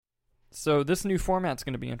So this new format's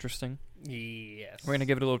going to be interesting. Yes. We're going to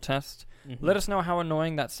give it a little test. Mm-hmm. Let us know how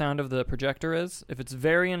annoying that sound of the projector is. If it's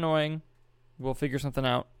very annoying, we'll figure something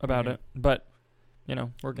out about it. But, we're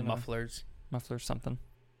going to... Mufflers something.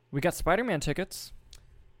 We got Spider-Man tickets.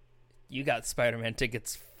 You got Spider-Man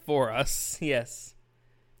tickets for us. Yes.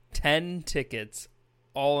 10 tickets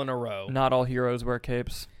all in a row. Not all heroes wear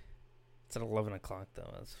capes. It's at 11 o'clock,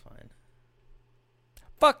 though. That's fine.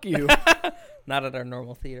 Fuck you. Not at our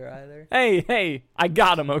normal theater, either. Hey, I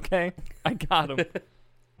got him, okay? I got him.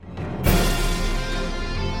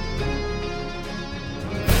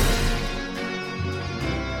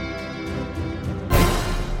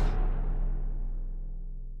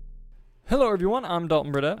 Hello, everyone. I'm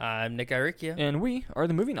Dalton Burdett. I'm Nick Irikia. And we are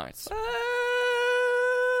the Movie Nights.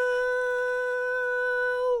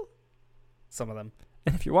 Some of them.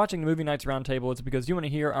 And if you're watching the Movie Nights Roundtable, it's because you want to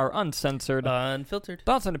hear our uncensored, unfiltered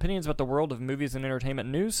thoughts and opinions about the world of movies and entertainment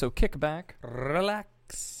news. So kick back,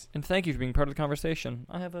 relax, and thank you for being part of the conversation.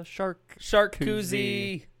 I have a shark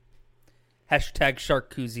koozie. Hashtag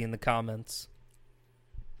shark koozie in the comments.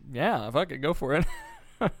 Yeah, if I could go for it.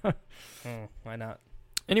 Why not?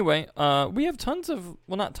 Anyway, we have tons of,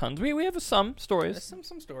 well, not tons. We have some stories. Some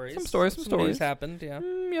stories. Some stories. News happened, yeah.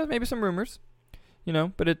 Yeah, maybe some rumors.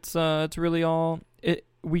 But it's really all,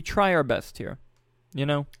 we try our best here,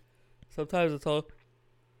 Sometimes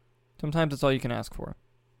it's all you can ask for.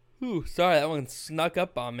 Ooh, sorry, that one snuck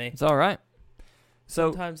up on me. It's all right.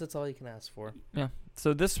 So sometimes that's all you can ask for. Yeah.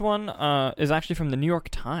 So this one is actually from the New York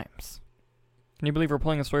Times. Can you believe we're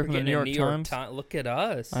pulling a story from the New York Times? Look at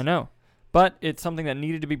us. I know. But it's something that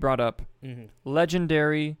needed to be brought up. Mm-hmm.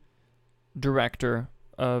 Legendary director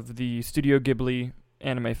of the Studio Ghibli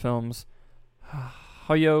anime films,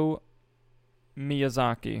 Hayao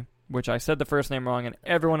Miyazaki, which I said the first name wrong, and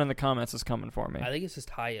everyone in the comments is coming for me. I think it's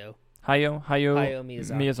just Hayao. Hayao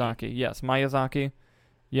Miyazaki. Yes, Miyazaki.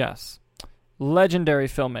 Yes. Legendary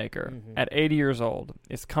filmmaker at 80 years old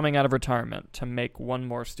is coming out of retirement to make one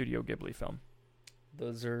more Studio Ghibli film.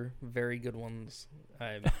 Those are very good ones.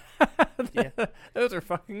 Yeah. Those are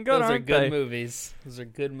fucking good, aren't they? Those are good movies. Those are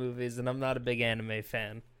good movies, and I'm not a big anime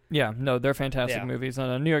fan. Yeah, no, they're fantastic movies.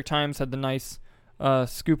 New York Times had the nice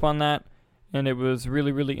scoop on that, and it was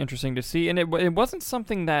really, really interesting to see. And it wasn't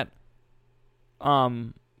something that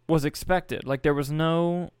was expected. Like, there was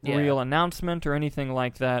no real announcement or anything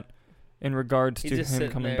like that in regards to him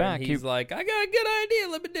coming back. He's like, I got a good idea.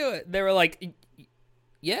 Let me do it. They were like,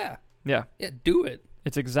 yeah, do it.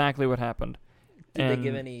 It's exactly what happened. Did they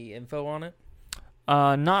give any info on it?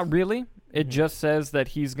 Not really. It just says that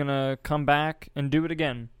he's gonna come back and do it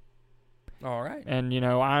again. All right. And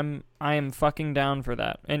I am fucking down for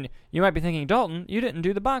that. And you might be thinking, Dalton, you didn't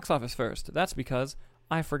do the box office first. That's because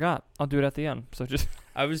I forgot. I'll do it at the end. So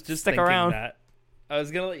I was just stick thinking around. That. I was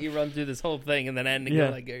gonna let you run through this whole thing and then end and go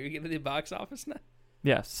like, are you gonna do box office now?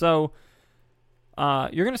 Yeah. So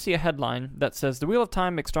you're gonna see a headline that says The Wheel of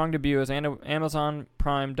Time makes strong debut as Amazon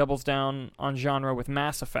Prime doubles down on genre with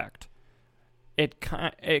Mass Effect. It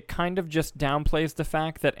kind of just downplays the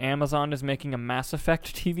fact that Amazon is making a Mass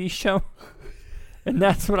Effect TV show. And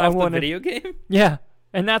that's what I wanted. The video game? Yeah.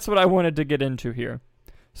 And that's what I wanted to get into here.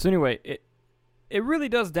 So anyway, it really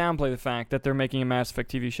does downplay the fact that they're making a Mass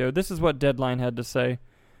Effect TV show. This is what Deadline had to say.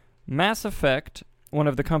 Mass Effect, one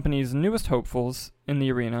of the company's newest hopefuls in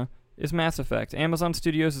the arena, is Mass Effect. Amazon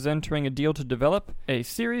Studios is entering a deal to develop a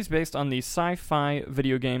series based on the sci-fi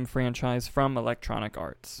video game franchise from Electronic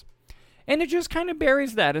Arts. And it just kind of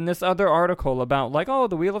buries that in this other article about, like,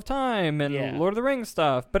 the Wheel of Time and Lord of the Rings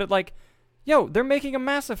stuff. But they're making a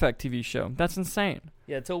Mass Effect TV show. That's insane.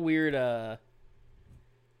 Yeah, it's a weird,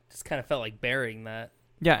 just kind of felt like burying that.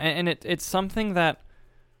 Yeah, and it's something that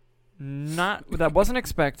that wasn't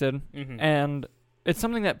expected, and it's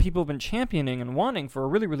something that people have been championing and wanting for a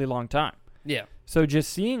really, really long time. Yeah. So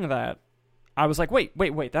just seeing that, I was like, wait,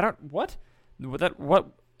 what? What?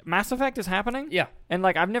 Mass Effect is happening? Yeah. And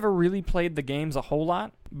I've never really played the games a whole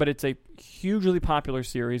lot, but it's a hugely popular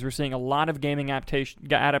series. We're seeing a lot of gaming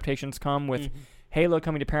adaptations come with Halo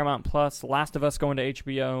coming to Paramount Plus, Last of Us going to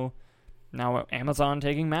HBO, now Amazon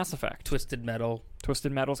taking Mass Effect. Twisted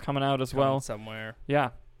Metal's coming out as well. Somewhere. Yeah.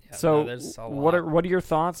 So what are your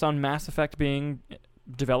thoughts on Mass Effect being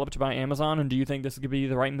developed by Amazon, and do you think this could be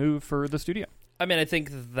the right move for the studio? I mean, I think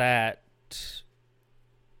that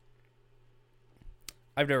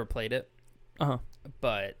I've never played it,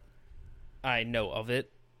 but I know of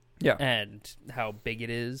it, and how big it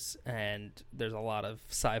is, and there's a lot of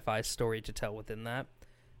sci-fi story to tell within that,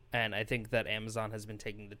 and I think that Amazon has been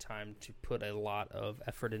taking the time to put a lot of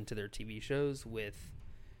effort into their TV shows with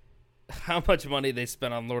how much money they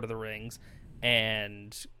spent on Lord of the Rings,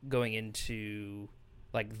 and going into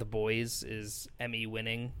like The Boys is Emmy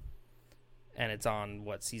winning, and it's on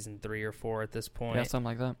season 3 or 4 at this point. Yeah,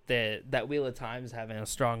 something like that. That Wheel of Time is having a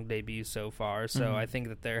strong debut so far, so I think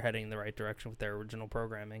that they're heading in the right direction with their original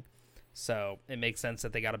programming. So it makes sense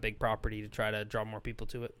that they got a big property to try to draw more people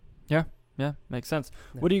to it. Yeah, makes sense.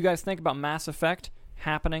 Yeah. What do you guys think about Mass Effect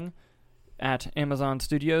happening at Amazon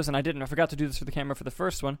Studios? And I forgot to do this for the camera for the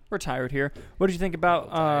first one. We're tired here. What did you think about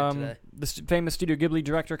the famous Studio Ghibli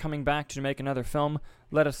director coming back to make another film?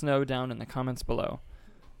 Let us know down in the comments below.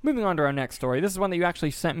 Moving on to our next story. This is one that you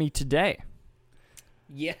actually sent me today.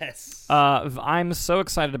 Yes. I'm so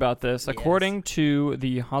excited about this. Yes. According to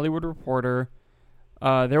the Hollywood Reporter,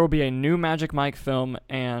 there will be a new Magic Mike film,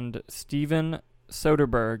 and Steven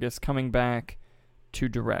Soderbergh is coming back to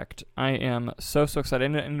direct. I am so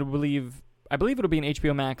excited, and I believe it'll be an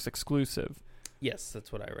HBO Max exclusive. Yes,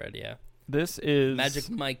 that's what I read. Yeah, this is Magic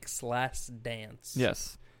Mike's Last Dance.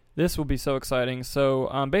 Yes, this will be so exciting.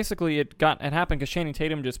 So basically, it happened because Channing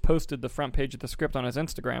Tatum just posted the front page of the script on his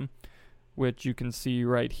Instagram, which you can see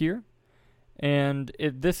right here, and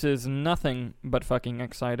this is nothing but fucking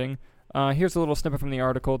exciting. Here's a little snippet from the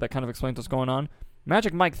article that kind of explains what's going on.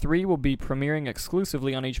 Magic Mike 3 will be premiering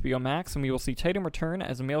exclusively on HBO Max, and we will see Tatum return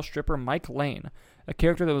as a male stripper Mike Lane, a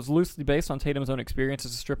character that was loosely based on Tatum's own experience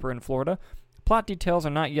as a stripper in Florida. Plot details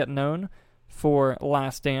are not yet known for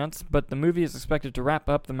Last Dance, but the movie is expected to wrap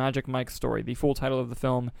up the Magic Mike story. The full title of the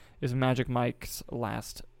film is Magic Mike's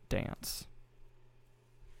Last Dance.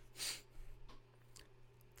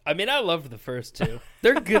 I mean, I loved the first two.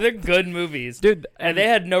 They're good. They're good movies, dude, and they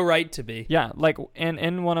had no right to be. Yeah, like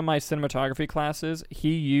in one of my cinematography classes,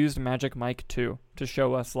 he used Magic Mike 2 to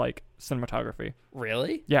show us like cinematography.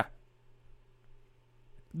 Really? Yeah.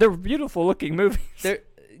 They're beautiful looking movies.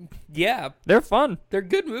 They're fun. They're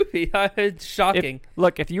good movies. It's shocking.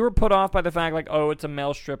 If you were put off by the fact like, oh, it's a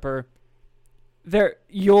male stripper,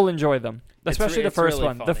 you'll enjoy them, especially the first really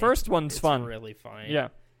one. Funny. The first one's fun. It's really funny. Yeah.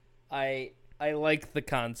 I like the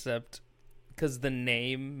concept because the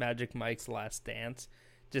name Magic Mike's Last Dance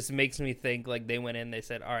just makes me think like they went in, they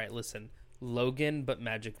said, all right, listen, Logan, but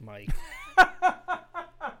Magic Mike.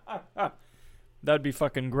 That'd be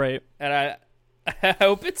fucking great. And I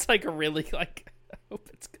hope it's like I hope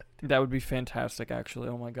it's good. That would be fantastic, actually.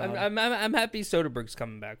 Oh my God. I'm happy Soderbergh's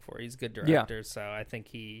coming back for it. He's a good director, so I think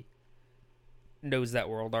he knows that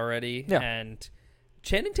world already. Yeah. And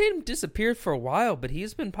Channing Tatum disappeared for a while, but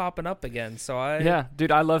he's been popping up again. Yeah,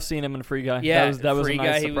 dude, I love seeing him in Free Guy. Yeah, that was Free a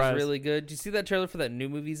nice Guy. surprise. He was really good. Did you see that trailer for that new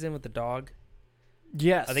movie he's in with the dog?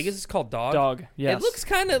 Yes, I think it's called Dog. Dog. Yes, it looks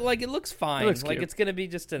kind of like it looks fine. It looks like cute. It's gonna be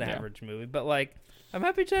just an average movie, but like I'm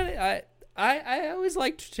happy Channing. I always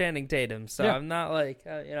liked Channing Tatum, so I'm not like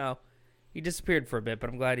he disappeared for a bit, but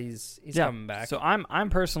I'm glad he's coming back. So I'm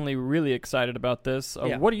personally really excited about this.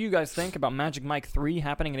 What do you guys think about Magic Mike 3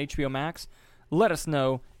 happening in HBO Max? Let us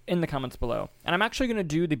know in the comments below. And I'm actually going to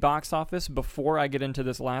do the box office before I get into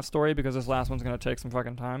this last story, because this last one's going to take some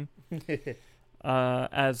fucking time.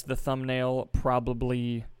 As the thumbnail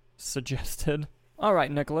probably suggested. All right,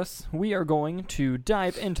 Nicholas, we are going to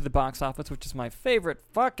dive into the box office, which is my favorite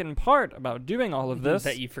fucking part about doing all of this.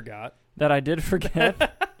 That you forgot. That I did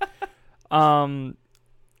forget. But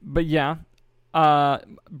yeah,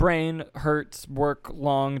 brain hurts, work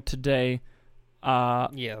long today.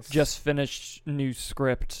 Yes. Just finished new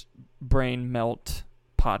script, brain melt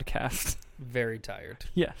podcast. Very tired.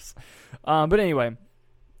 Yes. But anyway,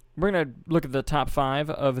 we're going to look at the top 5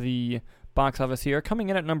 of the box office here. Coming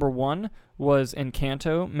in at number 1 was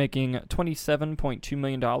Encanto, making $27.2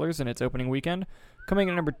 million in its opening weekend. Coming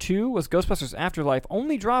in at number 2 was Ghostbusters Afterlife,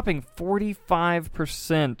 only dropping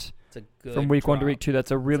 45% from week 1 to week 2. That's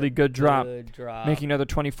a really good drop, making another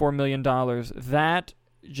 $24 million. That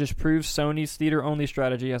just proves Sony's theater-only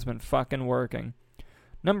strategy has been fucking working.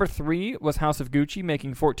 Number 3 was House of Gucci,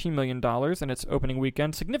 making $14 million in its opening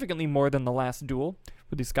weekend, significantly more than The Last Duel.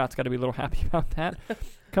 Ridley Scott's got to be a little happy about that.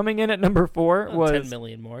 Coming in at number 4 was... 10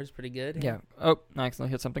 million more is pretty good. Yeah. Oh, I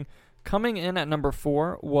accidentally hit something. Coming in at number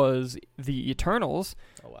 4 was The Eternals,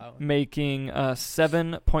 making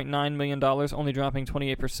 $7.9 million, only dropping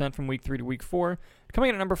 28% from week 3 to week 4. Coming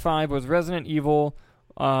in at number 5 was Resident Evil...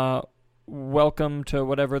 Welcome to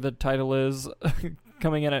whatever the title is,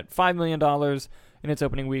 coming in at $5 million in its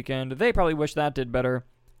opening weekend. They probably wish that did better.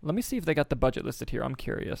 Let me see if they got the budget listed here. I'm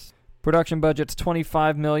curious. Production budget's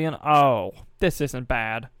 $25 million. Oh, this isn't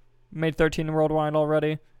bad. Made 13 worldwide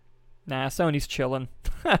already. Nah, Sony's chilling.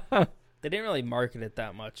 They didn't really market it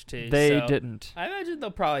that much, too. They didn't. I imagine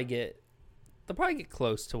they'll probably get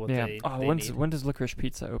close to what they when does Licorice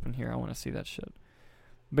Pizza open here? I want to see that shit.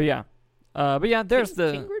 But yeah. But yeah, there's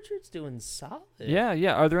King Richard's doing solid. Yeah,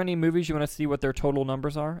 yeah. Are there any movies you want to see what their total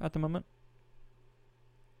numbers are at the moment?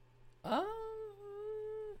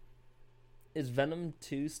 Is Venom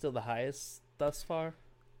 2 still the highest thus far?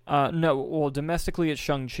 No. Well, domestically it's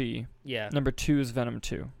Shang-Chi. Yeah. Number 2 is Venom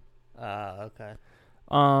 2. Okay.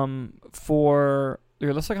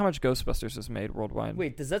 Here, let's look how much Ghostbusters has made worldwide.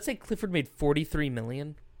 Wait, does that say Clifford made $43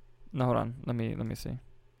 million? No, hold on. Let me see.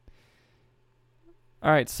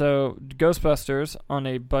 All right, so Ghostbusters on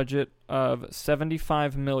a budget of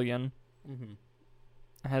 $75 million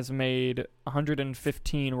has made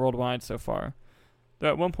 115 worldwide so far.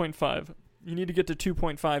 They're at 1.5. You need to get to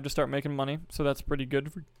 2.5 to start making money, so that's pretty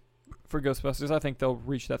good for Ghostbusters. I think they'll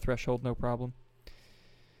reach that threshold, no problem.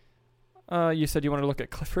 You said you wanted to look at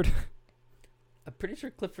Clifford. I'm pretty sure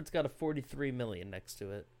Clifford's got a $43 million next to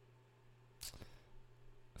it.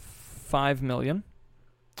 $5 million.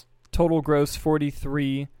 Total gross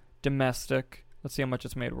 43 domestic. Let's see how much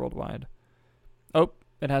it's made worldwide. Oh,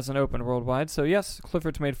 it hasn't opened worldwide. So yes,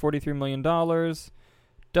 Clifford's made $43 million.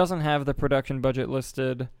 Doesn't have the production budget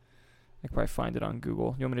listed. I can probably find it on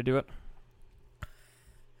Google. You want me to do it?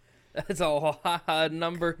 That's a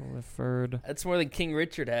number. Clifford. That's more than King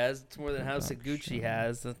Richard has. It's more than House of Gucci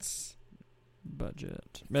has. That's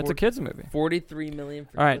budget. It's a kids movie. $43 million.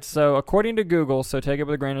 All right. So according to Google, so take it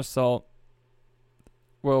with a grain of salt.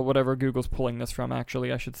 Well, whatever Google's pulling this from,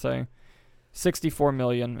 actually, I should say. $64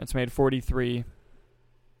 million. It's made 43.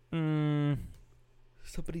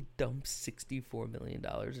 Somebody dumped $64 million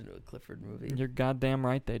into a Clifford movie. You're goddamn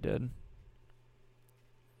right they did.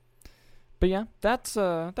 But yeah, that's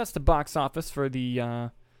the box office for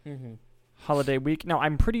the holiday week. Now,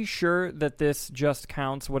 I'm pretty sure that this just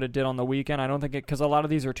counts what it did on the weekend. I don't think it, because a lot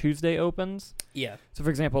of these are Tuesday opens. Yeah. So,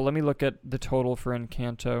 for example, let me look at the total for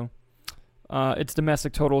Encanto. Its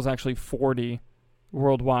domestic total is actually 40.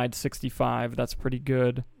 Worldwide, 65. That's pretty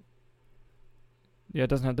good. Yeah, it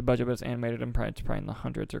doesn't have the budget, but it's animated, and it's probably in the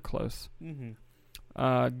hundreds or close.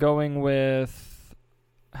 Going with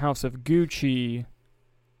House of Gucci,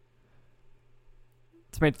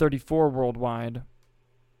 it's made 34 worldwide.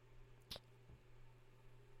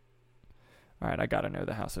 All right, I gotta know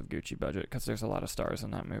the House of Gucci budget because there's a lot of stars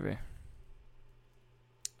in that movie.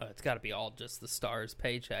 It's got to be all just the stars'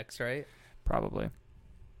 paychecks, right? Probably.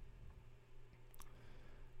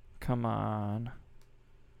 Come on.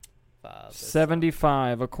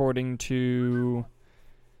 75 according to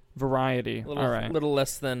Variety. All right. Little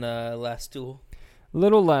less than Last Duel.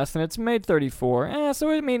 Little less, and it's made 34. So,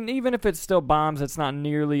 I mean, even if it still bombs, it's not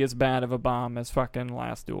nearly as bad of a bomb as fucking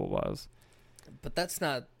Last Duel was. But that's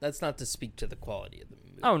not to speak to the quality of the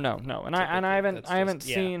movie. Oh, no. And I haven't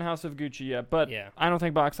seen House of Gucci yet, but I don't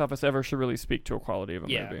think box office ever should really speak to a quality of a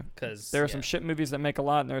movie. Because there are some shit movies that make a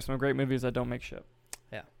lot, and there are some great movies that don't make shit.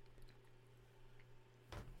 Yeah.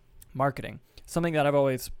 Marketing. Something that I've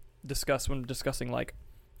always discussed when discussing like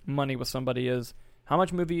money with somebody is how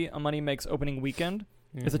much money makes opening weekend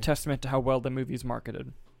is a testament to how well the movie's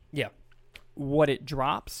marketed. Yeah. What it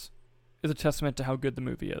drops is a testament to how good the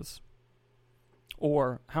movie is.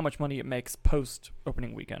 Or how much money it makes post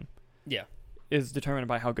opening weekend. Yeah. Is determined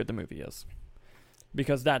by how good the movie is.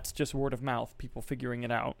 Because that's just word of mouth, people figuring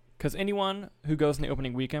it out. Because anyone who goes in the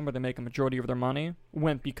opening weekend where they make a majority of their money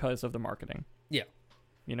went because of the marketing. Yeah.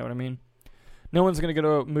 You know what I mean? No one's going to go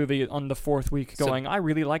to a movie on the fourth week going, I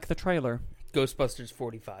really like the trailer. Ghostbusters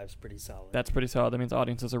 45 is pretty solid. That's pretty solid. That means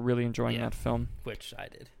audiences are really enjoying that film. Which I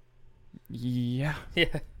did. Yeah.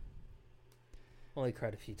 Yeah. Only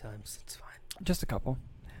cried a few times. It's fine. Just a couple.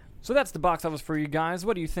 So that's the box office for you guys.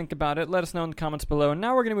 What do you think about it? Let us know in the comments below. And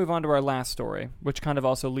now we're going to move on to our last story, which kind of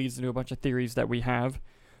also leads into a bunch of theories that we have.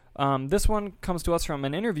 This one comes to us from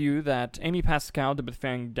an interview that Amy Pascal did with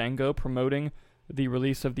Fandango promoting the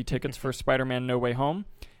release of the tickets for Spider-Man No Way Home.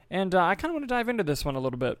 And I kind of want to dive into this one a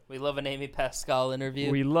little bit. We love an Amy Pascal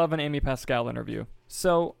interview. We love an Amy Pascal interview.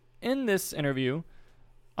 So in this interview,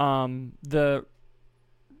 the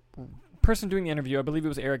person doing the interview, I believe it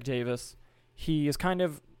was Eric Davis, he is kind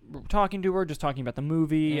of talking to her, just talking about the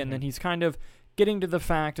movie, and then he's kind of getting to the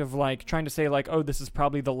fact of, like, trying to say, like, oh, this is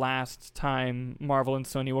probably the last time Marvel and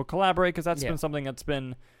Sony will collaborate, because that's been something that's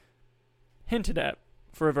been hinted at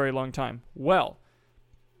for a very long time. Well,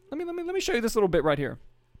 let me show you this little bit right here.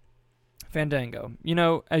 Fandango. You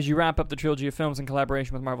know, as you wrap up the trilogy of films in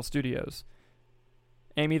collaboration with Marvel Studios,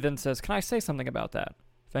 Amy then says, can I say something about that?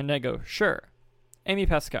 Fandango, sure. Amy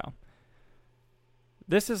Pascal.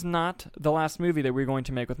 This is not the last movie that we're going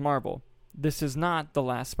to make with Marvel. This is not the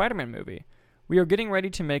last Spider-Man movie. We are getting ready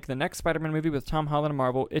to make the next Spider-Man movie with Tom Holland and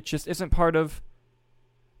Marvel. It just isn't part of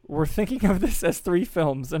we're thinking of this as 3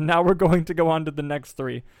 films, and now we're going to go on to the next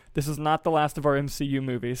 3. This is not the last of our MCU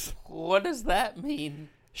movies. What does that mean?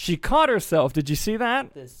 She caught herself. Did you see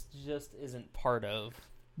that? This just isn't part of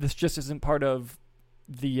the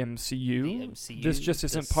MCU. The MCU. This just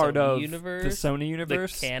isn't part of the Sony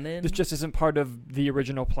universe. The canon. This just isn't part of the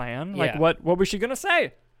original plan. Yeah. Like, what was she gonna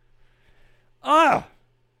say? Ah,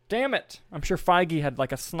 damn it! I'm sure Feige had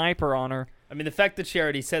like a sniper on her. I mean, the fact that she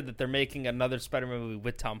already said that they're making another Spider-Man movie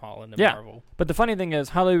with Tom Holland and Marvel. But the funny thing is,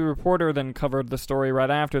 Hollywood Reporter then covered the story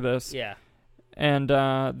right after this. Yeah. And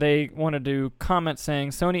they wanted to comment saying,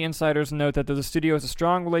 Sony insiders note that the studio has a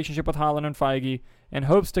strong relationship with Holland and Feige and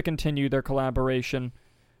hopes to continue their collaboration.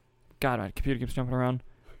 God, my computer keeps jumping around.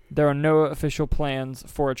 There are no official plans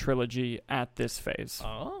for a trilogy at this phase.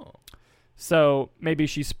 Oh. So maybe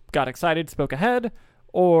she got excited, spoke ahead,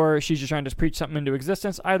 or she's just trying to preach something into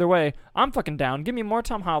existence. Either way, I'm fucking down. Give me more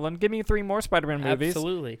Tom Holland. Give me 3 more Spider-Man movies.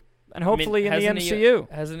 Absolutely. And hopefully in the MCU.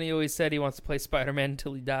 Hasn't he always said he wants to play Spider-Man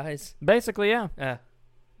until he dies? Basically, yeah.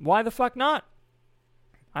 Why the fuck not?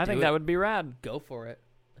 I think that would be rad. Go for it.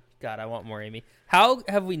 God, I want more Amy. How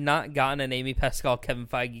have we not gotten an Amy Pascal, Kevin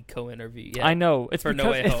Feige co-interview yet? I know. It's for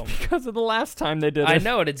No Way Home. It's because of the last time they did it. I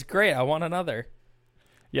know it. It's great. I want another.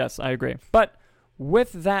 Yes, I agree. But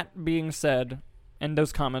with that being said, and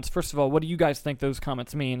those comments, first of all, what do you guys think those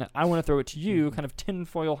comments mean? I want to throw it to you, kind of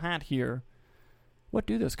tinfoil hat here. What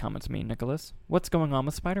do those comments mean, Nicholas? What's going on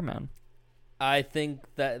with Spider-Man? I think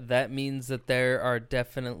that means that there are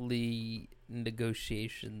definitely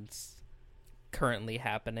negotiations currently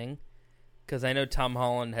happening. Because I know Tom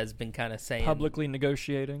Holland has been kind of saying... Publicly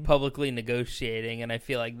negotiating, and I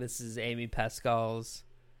feel like this is Amy Pascal's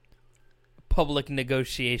public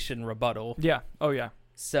negotiation rebuttal. Yeah. Oh, yeah.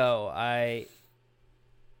 So I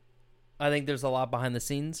think there's a lot behind the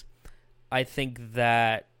scenes. I think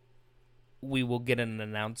that we will get an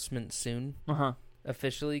announcement soon,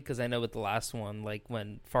 officially, because I know with the last one, like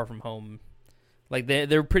when Far From Home, like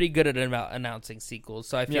they're pretty good at announcing sequels.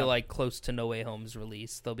 So I feel like close to No Way Home's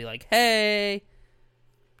release, they'll be like, "Hey."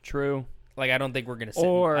 True. Like I don't think we're gonna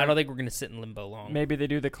sit in limbo long. Maybe they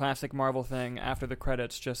do the classic Marvel thing after the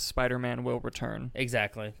credits. Just Spider-Man will return.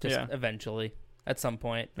 Exactly. Just eventually, at some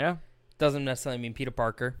point. Yeah. Doesn't necessarily mean Peter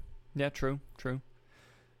Parker. Yeah. True.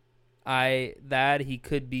 He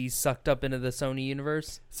could be sucked up into the Sony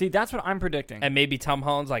universe. See, that's what I'm predicting. And maybe Tom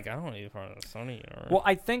Holland's like, I don't need part of the Sony universe. Well,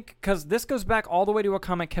 I think, because this goes back all the way to a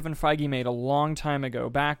comment Kevin Feige made a long time ago,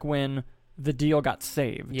 back when the deal got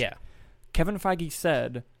saved. Yeah. Kevin Feige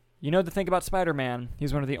said, you know the thing about Spider-Man,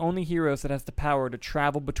 he's one of the only heroes that has the power to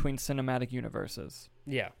travel between cinematic universes.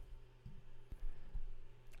 Yeah.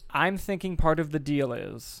 I'm thinking part of the deal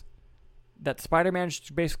is that Spider-Man's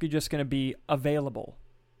basically just going to be available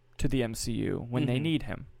to the MCU when they need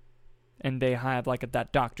him. And they have like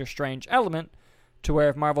that Doctor Strange element to where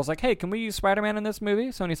if Marvel's like, hey, can we use Spider-Man in this movie?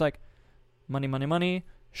 Sony's like, money,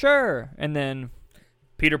 sure. And then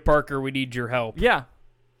Peter Parker, we need your help. Yeah.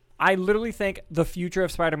 I literally think the future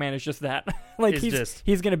of Spider-Man is just that. Like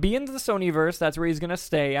he's going to be in the Sonyverse. That's where he's going to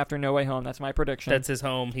stay after No Way Home. That's my prediction. That's his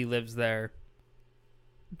home. He lives there.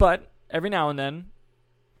 But every now and then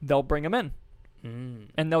they'll bring him in.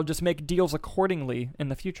 And they'll just make deals accordingly in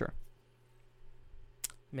the future.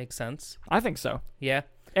 Makes sense. I think so. Yeah.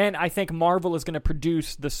 And I think Marvel is going to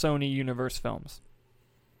produce the Sony Universe films.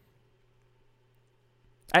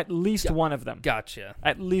 At least one of them. Gotcha.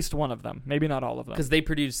 At least one of them. Maybe not all of them. Because they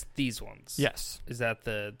produce these ones. Yes. Is that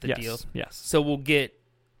the deal? Yes. So we'll get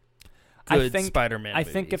good Spider-Man I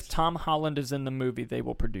think if Tom Holland is in the movie, they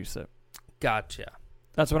will produce it. Gotcha.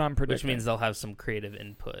 That's what I'm predicting. Which means they'll have some creative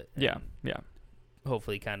input. Yeah.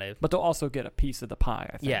 Hopefully kind of... But they'll also get a piece of the pie,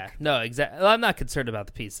 I think. Yeah, no, exactly. Well, I'm not concerned about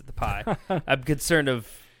the piece of the pie. I'm concerned of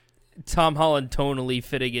Tom Holland tonally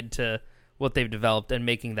fitting into what they've developed and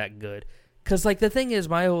making that good. Because, like, the thing is,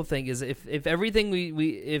 my whole thing is if everything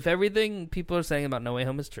if everything people are saying about No Way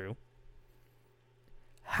Home is true,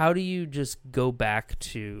 how do you just go back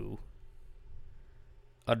to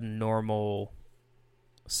a normal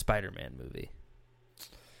Spider-Man movie?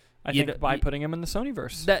 I think by putting him in the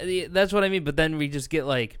Sonyverse. That's what I mean, but then we just get,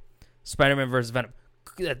 like, Spider-Man versus Venom,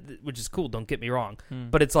 which is cool, don't get me wrong.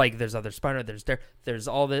 But it's like, there's other Spider-Man, there's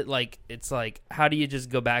all that, like, it's like, how do you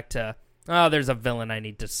just go back to, oh, there's a villain I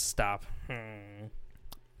need to stop?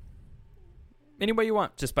 Any way you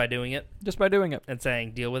want. Just by doing it? Just by doing it. And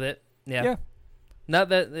saying, deal with it? Yeah. Not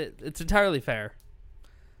that, it's entirely fair.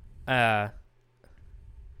 I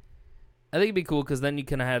think it'd be cool, because then you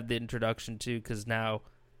can have the introduction, too, because now...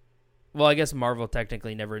 Well, I guess Marvel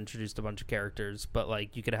technically never introduced a bunch of characters, but,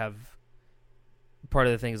 like, you could have... Part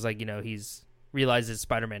of the thing is, like, you know, he's realizes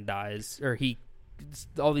Spider-Man dies, or he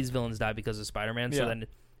all these villains die because of Spider-Man. Yeah. So then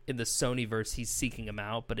in the Sonyverse, he's seeking them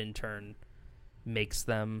out, but in turn makes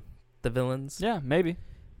them the villains. Yeah, maybe.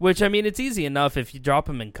 Which, I mean, it's easy enough. If you drop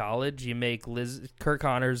them in college, you make Kirk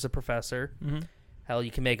Connors a professor. Mm-hmm. Hell, you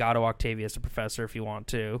can make Otto Octavius a professor if you want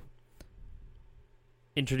to.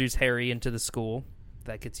 Introduce Harry into the school.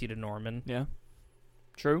 That gets you to Norman. Yeah.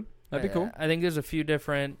 True. That'd be cool. I think there's a few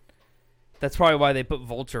different... That's probably why they put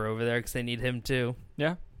Vulture over there, because they need him too.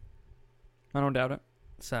 Yeah. I don't doubt it.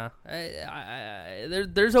 So,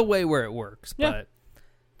 there's a way where it works. Yeah.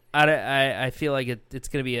 But I feel like it's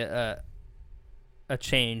going to be a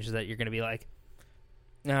change that you're going to be like,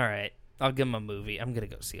 all right, I'll give them a movie. I'm going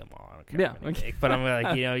to go see them all. I don't care what they make. But I'm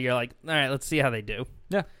like, you're like, all right, let's see how they do.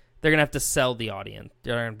 Yeah. They're going to have to sell the audience.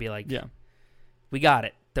 They're going to be like, yeah, we got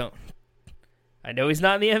it. I know he's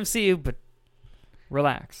not in the MCU, but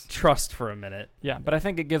relax. Trust for a minute. Yeah, but I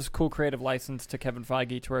think it gives cool creative license to Kevin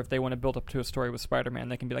Feige to where if they want to build up to a story with Spider-Man,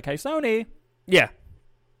 they can be like, hey, Sony. Yeah.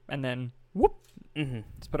 And then, whoop. Mm-hmm.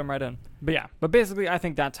 Let's put them right in. But yeah, but basically I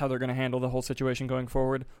think that's how they're going to handle the whole situation going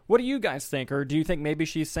forward. What do you guys think? Or do you think maybe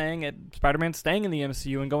she's saying Spider-Man's staying in the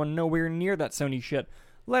MCU and going nowhere near that Sony shit?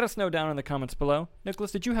 Let us know down in the comments below.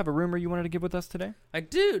 Nicholas, did you have a rumor you wanted to give with us today? I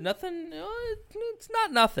do. Nothing. It's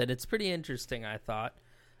not nothing. It's pretty interesting, I thought.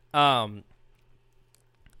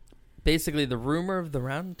 Basically, the rumor of the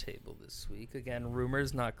round table this week. Again,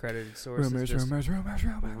 rumors, not credited sources. Rumors.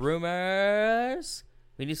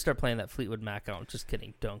 We need to start playing that Fleetwood Mac. I'm just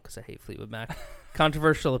kidding. Don't, because I hate Fleetwood Mac.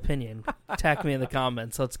 Controversial opinion. Attack me in the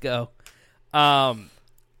comments. Let's go.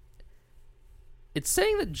 It's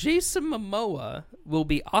saying that Jason Momoa will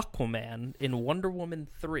be Aquaman in Wonder Woman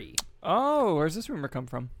 3. Oh, where's this rumor come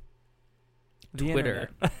from? Twitter.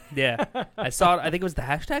 Yeah. I saw it. I think it was the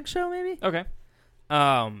hashtag show, maybe? Okay.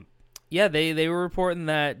 Yeah, they were reporting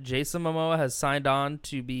that Jason Momoa has signed on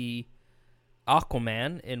to be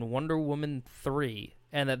Aquaman in Wonder Woman 3,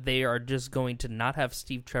 and that they are just going to not have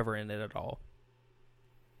Steve Trevor in it at all.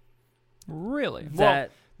 Really? Well,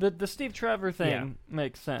 the Steve Trevor thing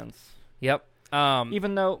makes sense. Yep.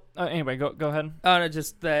 Even though, anyway, go ahead. No,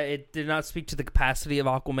 just that it did not speak to the capacity of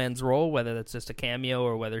Aquaman's role, whether that's just a cameo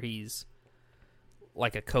or whether he's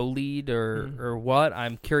like a co-lead or what.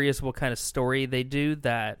 I'm curious what kind of story they do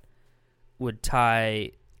that would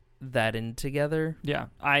tie that in together. Yeah,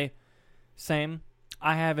 same.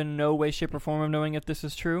 I have in no way, shape, or form of knowing if this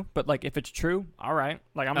is true, but like if it's true, all right.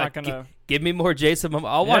 Like I'm not gonna give me more Jason Momoa.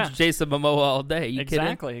 I'll watch Jason Momoa all day. You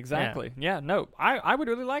exactly, kidding? Exactly. Yeah, no, I would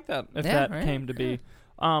really like that if that came to be.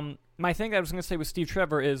 My thing I was gonna say with Steve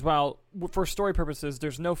Trevor is, well, for story purposes,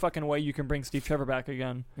 there's no fucking way you can bring Steve Trevor back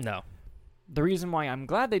again. No. The reason why I'm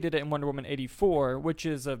glad they did it in Wonder Woman 84, which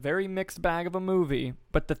is a very mixed bag of a movie,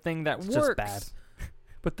 but the thing that works, just bad.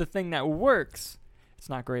 But the thing that works. It's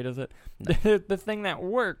not great, is it? No. The thing that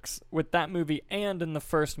works with that movie and in the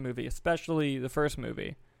first movie, especially the first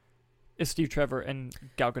movie, is Steve Trevor and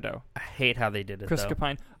Gal Gadot. I hate how they did it, Chris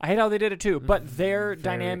Pine. I hate how they did it, too. But they're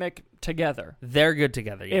dynamic together. They're good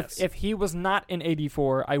together, yes. If he was not in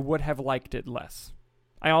 84, I would have liked it less.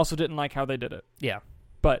 I also didn't like how they did it. Yeah.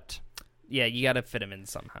 But... yeah, you got to fit him in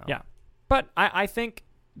somehow. Yeah. But I think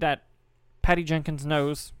that Patty Jenkins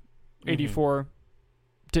knows 84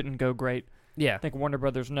 didn't go great. Yeah. I think Warner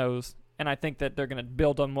Brothers knows, and I think that they're going to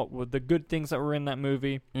build on what were the good things that were in that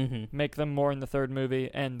movie, make them more in the third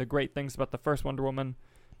movie, and the great things about the first Wonder Woman,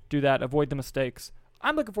 do that, avoid the mistakes.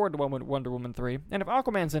 I'm looking forward to Wonder Woman 3, and if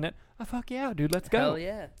Aquaman's in it, fuck yeah, dude, let's go. Hell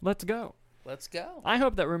yeah. Let's go. Let's go. I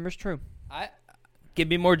hope that rumor's true. Give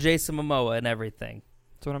me more Jason Momoa and everything.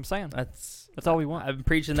 That's what I'm saying. That's all we want. I've been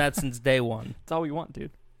preaching that since day one. That's all we want,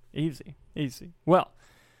 dude. Easy. Well,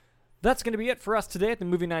 that's going to be it for us today at the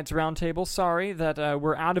Movie Nights Roundtable. Sorry that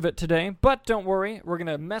we're out of it today, but don't worry. We're going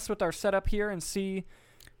to mess with our setup here and see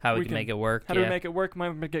how we can make it work. How do we make it work?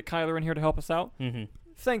 Might get Kyler in here to help us out. Mm-hmm.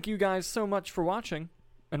 Thank you guys so much for watching,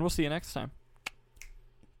 and we'll see you next time.